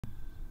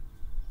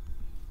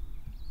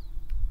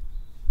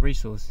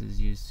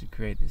resources used to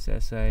create this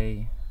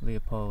essay: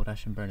 Leopold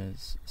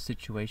Aschenbrenner's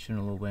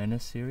Situational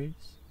Awareness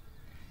series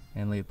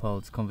and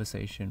Leopold's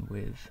conversation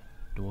with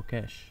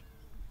Dwarkesh.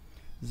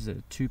 This is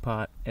a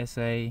two-part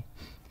essay.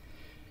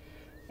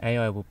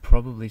 AI will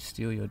probably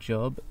steal your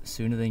job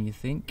sooner than you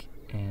think,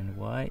 and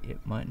why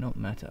it might not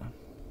matter.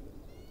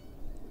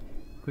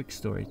 Quick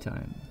story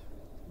time.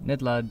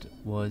 Ned Ludd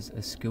was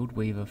a skilled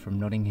weaver from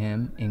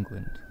Nottingham,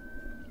 England.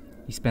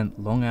 He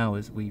spent long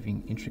hours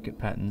weaving intricate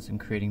patterns and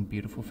creating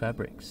beautiful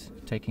fabrics,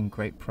 taking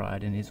great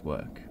pride in his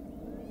work.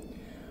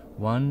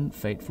 One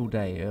fateful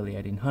day, early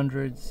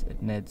 1800s,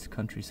 at Ned's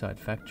countryside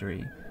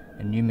factory,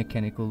 a new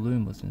mechanical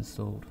loom was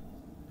installed.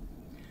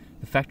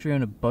 The factory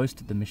owner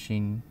boasted the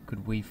machine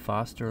could weave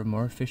faster and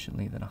more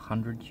efficiently than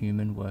 100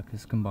 human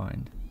workers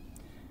combined.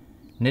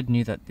 Ned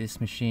knew that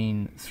this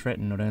machine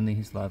threatened not only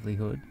his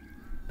livelihood,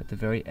 but the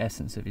very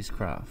essence of his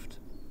craft.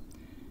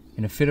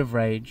 In a fit of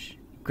rage,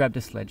 he grabbed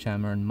a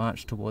sledgehammer and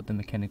marched toward the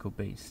mechanical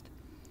beast.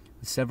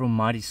 With several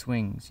mighty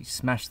swings, he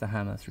smashed the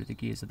hammer through the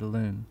gears of the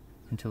loom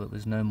until it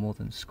was no more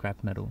than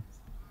scrap metal.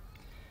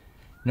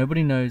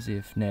 Nobody knows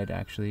if Ned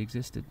actually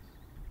existed.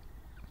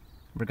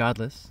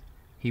 Regardless,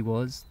 he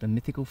was the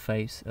mythical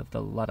face of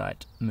the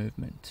Luddite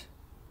movement.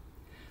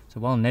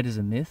 So while Ned is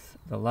a myth,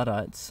 the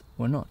Luddites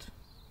were not.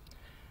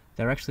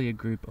 They're actually a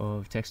group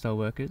of textile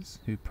workers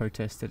who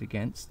protested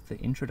against the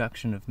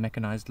introduction of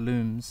mechanized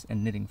looms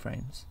and knitting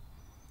frames.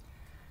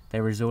 They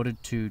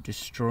resorted to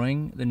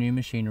destroying the new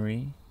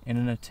machinery in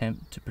an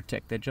attempt to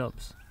protect their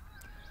jobs.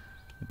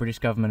 The British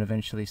government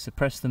eventually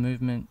suppressed the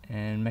movement,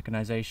 and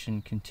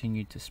mechanization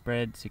continued to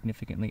spread,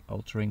 significantly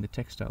altering the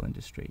textile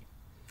industry.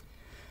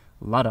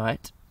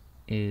 Luddite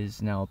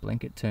is now a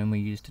blanket term we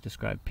use to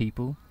describe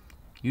people,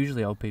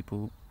 usually old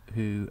people,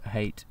 who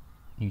hate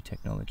new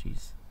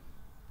technologies.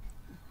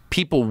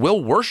 People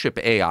will worship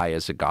AI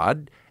as a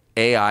god.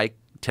 AI,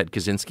 Ted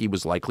Kaczynski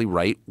was likely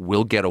right,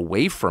 will get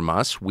away from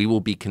us. We will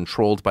be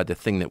controlled by the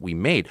thing that we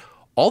made.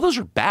 All those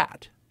are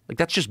bad. Like,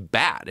 that's just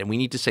bad. And we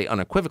need to say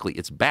unequivocally,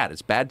 it's bad.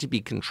 It's bad to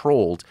be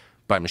controlled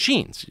by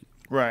machines.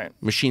 Right.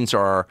 Machines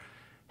are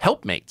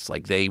helpmates.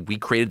 Like, we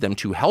created them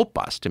to help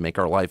us, to make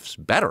our lives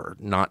better,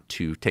 not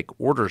to take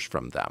orders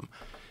from them.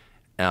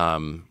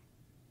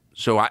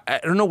 So I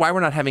don't know why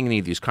we're not having any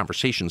of these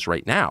conversations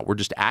right now. We're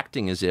just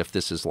acting as if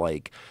this is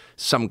like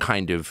some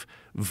kind of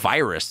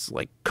virus,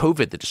 like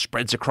COVID, that just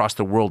spreads across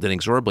the world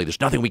inexorably.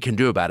 There's nothing we can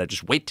do about it.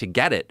 Just wait to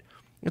get it.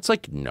 It's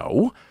like,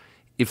 no.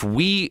 If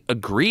we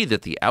agree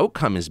that the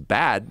outcome is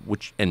bad,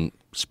 and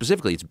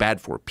specifically it's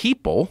bad for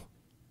people,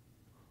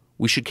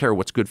 we should care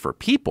what's good for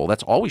people.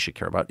 That's all we should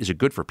care about. Is it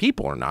good for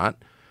people or not?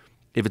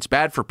 If it's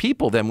bad for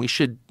people, then we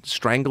should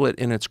strangle it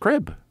in its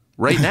crib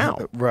right now.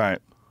 Right.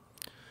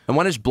 And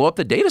why not just blow up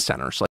the data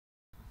centers? Like,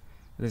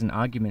 There's an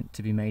argument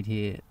to be made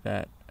here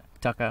that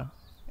Tucker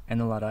and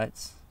the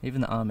Luddites,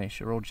 even the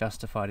Amish, are all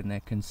justified in their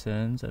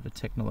concerns over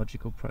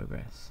technological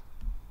progress.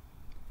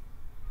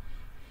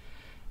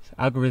 So,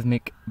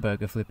 algorithmic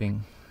burger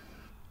flipping.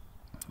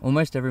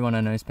 Almost everyone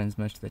I know spends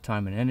most of their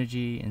time and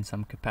energy in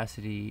some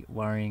capacity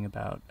worrying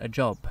about a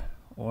job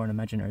or an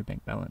imaginary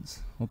bank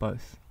balance, or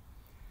both.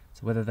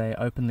 So whether they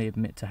openly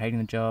admit to hating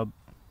the job,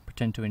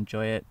 pretend to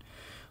enjoy it,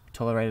 or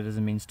tolerate it as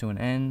a means to an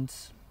end,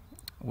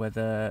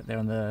 whether they're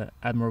on the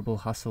admirable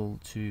hustle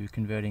to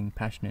converting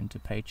passion into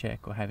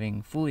paycheck, or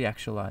having fully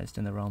actualized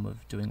in the realm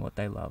of doing what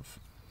they love.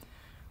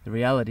 The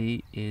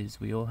reality is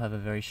we all have a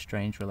very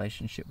strange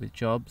relationship with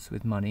jobs,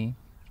 with money,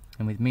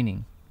 and with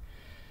meaning.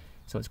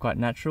 So it's quite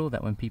natural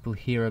that when people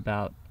hear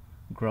about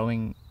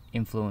growing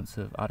influence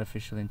of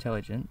artificial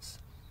intelligence,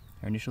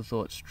 our initial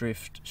thoughts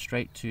drift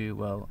straight to,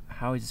 well,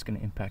 how is this going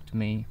to impact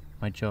me,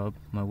 my job,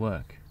 my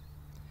work?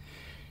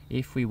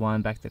 If we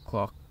wind back the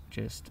clock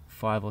just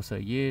 5 or so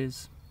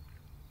years,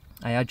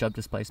 AI job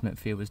displacement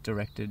fear was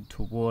directed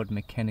toward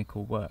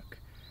mechanical work: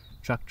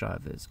 truck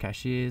drivers,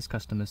 cashiers,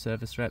 customer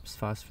service reps,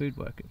 fast food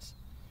workers.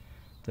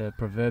 The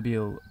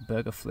proverbial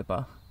burger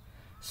flipper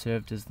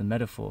served as the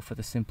metaphor for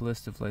the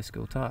simplest of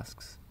low-skill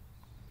tasks.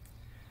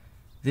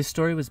 This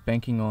story was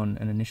banking on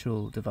an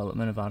initial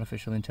development of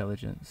artificial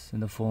intelligence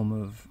in the form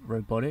of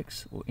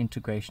robotics or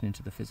integration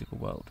into the physical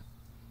world.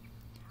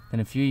 Then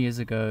a few years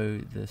ago,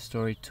 the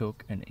story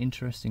took an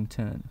interesting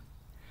turn.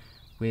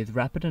 With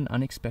rapid and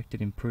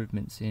unexpected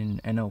improvements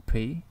in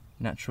NLP,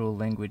 natural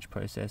language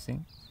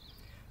processing,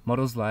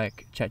 models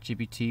like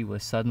ChatGPT were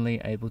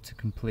suddenly able to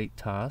complete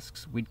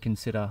tasks we'd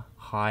consider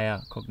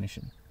higher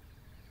cognition.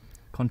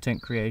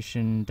 Content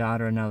creation,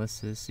 data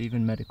analysis,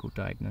 even medical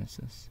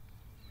diagnosis.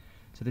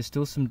 So there's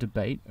still some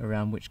debate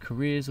around which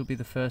careers will be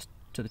the first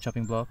to the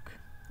chopping block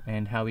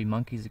and how we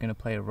monkeys are going to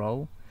play a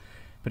role,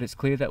 but it's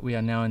clear that we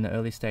are now in the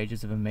early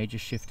stages of a major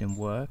shift in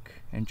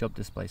work and job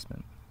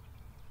displacement.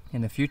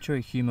 In the future, a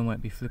human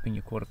won't be flipping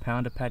your quarter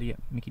pounder patty at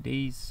Mickey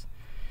D's.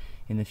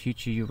 In the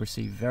future, you'll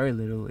receive very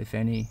little, if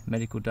any,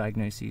 medical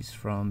diagnoses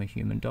from a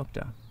human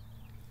doctor.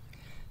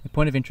 The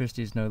point of interest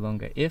is no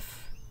longer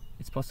if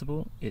it's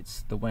possible,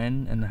 it's the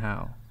when and the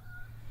how.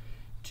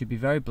 To be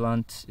very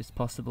blunt, it's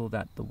possible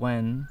that the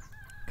when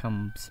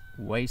comes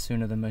way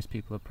sooner than most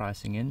people are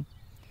pricing in,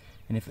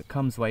 And if it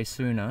comes way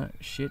sooner,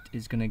 shit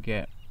is going to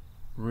get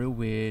real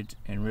weird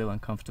and real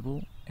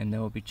uncomfortable, and there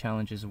will be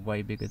challenges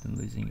way bigger than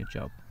losing your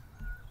job.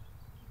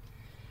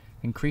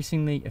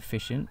 Increasingly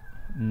efficient,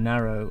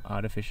 narrow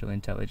artificial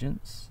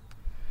intelligence,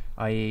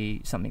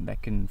 i.e. something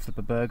that can flip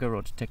a burger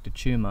or detect a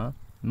tumour,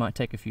 might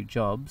take a few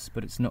jobs,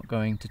 but it's not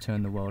going to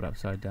turn the world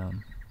upside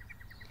down.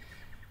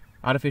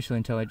 Artificial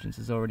intelligence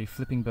is already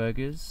flipping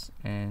burgers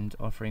and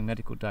offering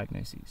medical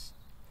diagnoses.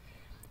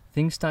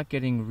 Things start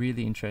getting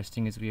really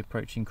interesting as we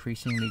approach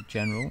increasingly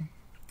general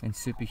and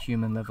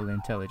superhuman level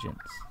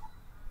intelligence.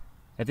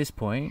 At this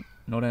point,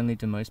 not only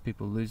do most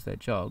people lose their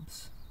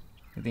jobs,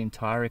 but the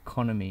entire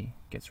economy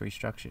gets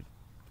restructured.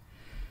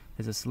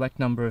 There's a select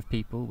number of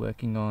people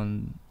working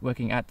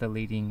at the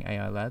leading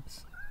AI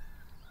labs,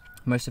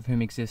 most of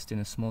whom exist in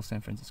a small San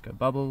Francisco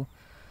bubble,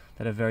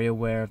 that are very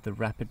aware of the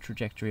rapid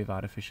trajectory of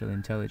artificial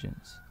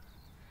intelligence.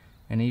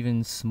 An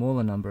even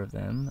smaller number of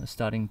them are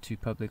starting to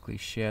publicly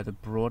share the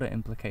broader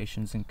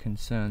implications and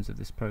concerns of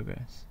this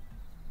progress.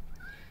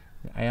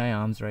 The AI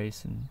arms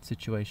race and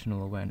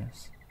situational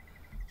awareness.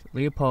 So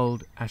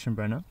Leopold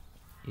Aschenbrenner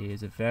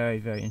is a very,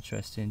 very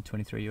interesting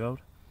 23-year-old.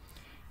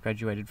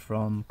 Graduated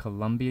from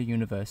Columbia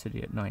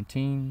University at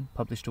 19,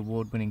 published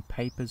award-winning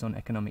papers on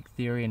economic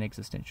theory and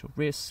existential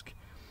risk,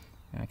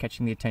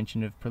 catching the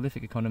attention of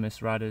prolific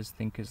economists, writers,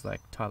 thinkers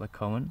like Tyler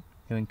Cowen,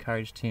 who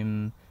encouraged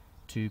him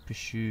to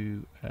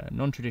pursue a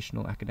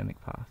non-traditional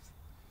academic path.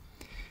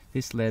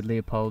 This led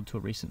Leopold to a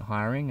recent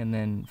hiring and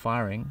then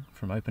firing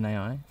from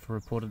OpenAI for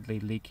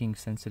reportedly leaking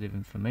sensitive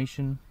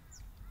information.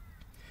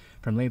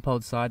 From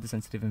Leopold's side, the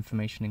sensitive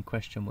information in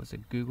question was a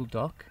Google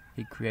Doc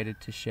he created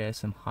to share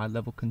some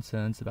high-level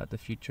concerns about the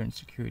future and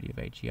security of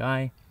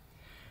AGI.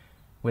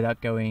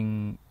 Without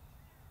going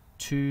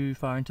too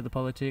far into the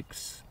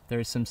politics,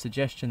 there is some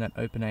suggestion that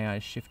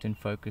OpenAI's shift in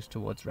focus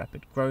towards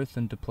rapid growth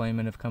and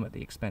deployment have come at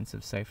the expense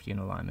of safety and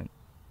alignment.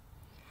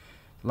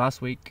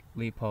 Last week,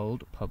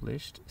 Leopold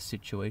published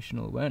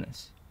Situational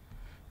Awareness.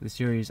 The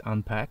series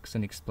unpacks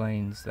and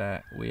explains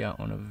that we are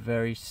on a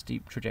very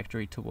steep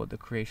trajectory toward the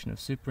creation of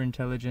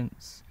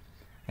superintelligence,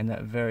 and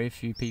that very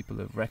few people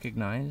have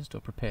recognized or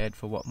prepared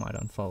for what might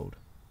unfold.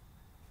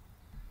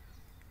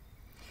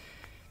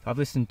 I've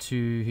listened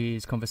to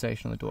his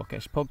conversation on the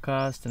Dwarkesh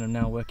podcast, and I'm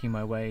now working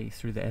my way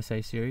through the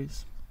essay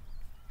series.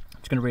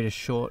 I'm just going to read a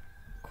short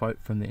quote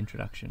from the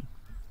introduction.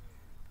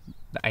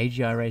 The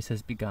AGI race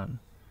has begun.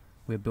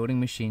 We're building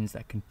machines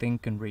that can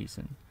think and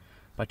reason.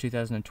 By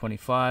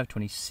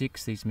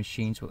 2025-26, these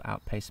machines will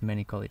outpace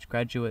many college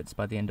graduates.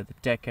 By the end of the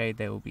decade,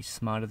 they will be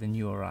smarter than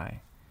you or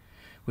I.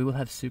 We will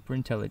have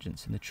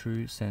superintelligence in the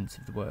true sense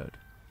of the word.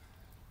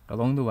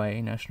 Along the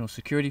way, national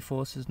security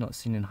forces not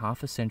seen in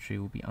half a century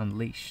will be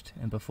unleashed,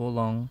 and before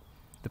long,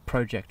 the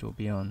project will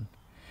be on.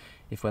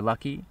 If we're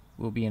lucky,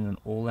 we'll be in an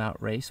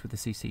all-out race with the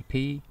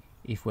CCP.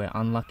 If we're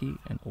unlucky,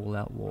 an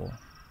all-out war.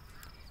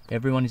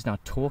 Everyone is now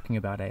talking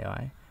about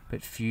AI,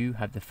 but few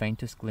have the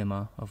faintest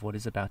glimmer of what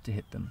is about to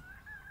hit them.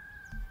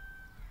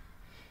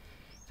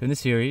 So in the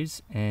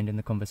series, and in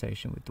the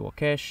conversation with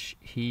Dwarkesh,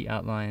 he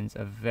outlines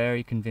a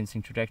very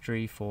convincing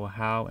trajectory for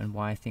how and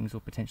why things will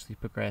potentially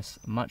progress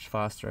much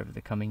faster over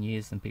the coming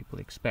years than people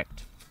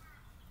expect.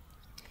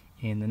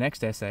 In the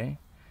next essay,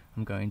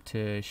 I'm going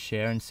to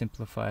share and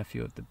simplify a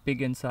few of the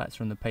big insights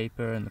from the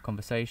paper and the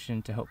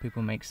conversation to help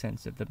people make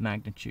sense of the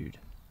magnitude.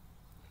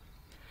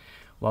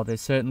 While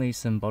there's certainly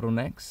some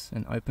bottlenecks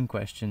and open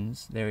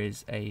questions, there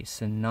is a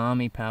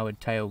tsunami-powered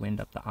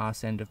tailwind up the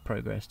arse end of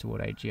progress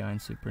toward AGI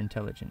and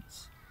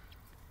superintelligence.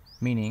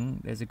 Meaning,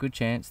 there's a good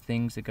chance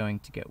things are going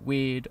to get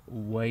weird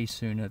way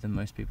sooner than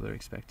most people are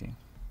expecting.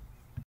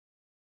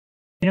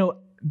 I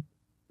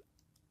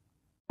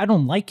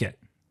don't like it.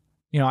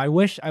 I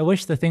wish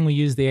the thing we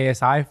use the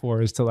ASI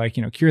for is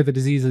to cure the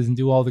diseases and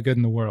do all the good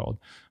in the world.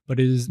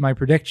 But it is my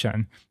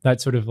prediction that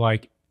sort of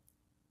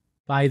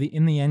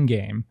in the end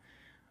game,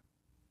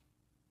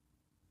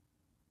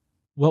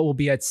 what will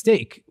be at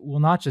stake will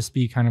not just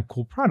be kind of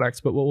cool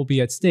products, but what will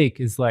be at stake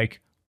is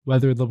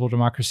whether liberal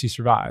democracy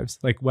survives,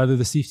 whether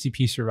the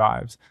CCP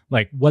survives,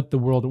 what the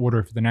world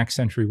order for the next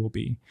century will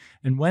be.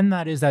 And when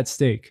that is at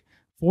stake,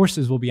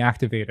 forces will be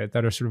activated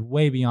that are sort of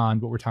way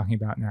beyond what we're talking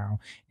about now.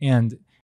 And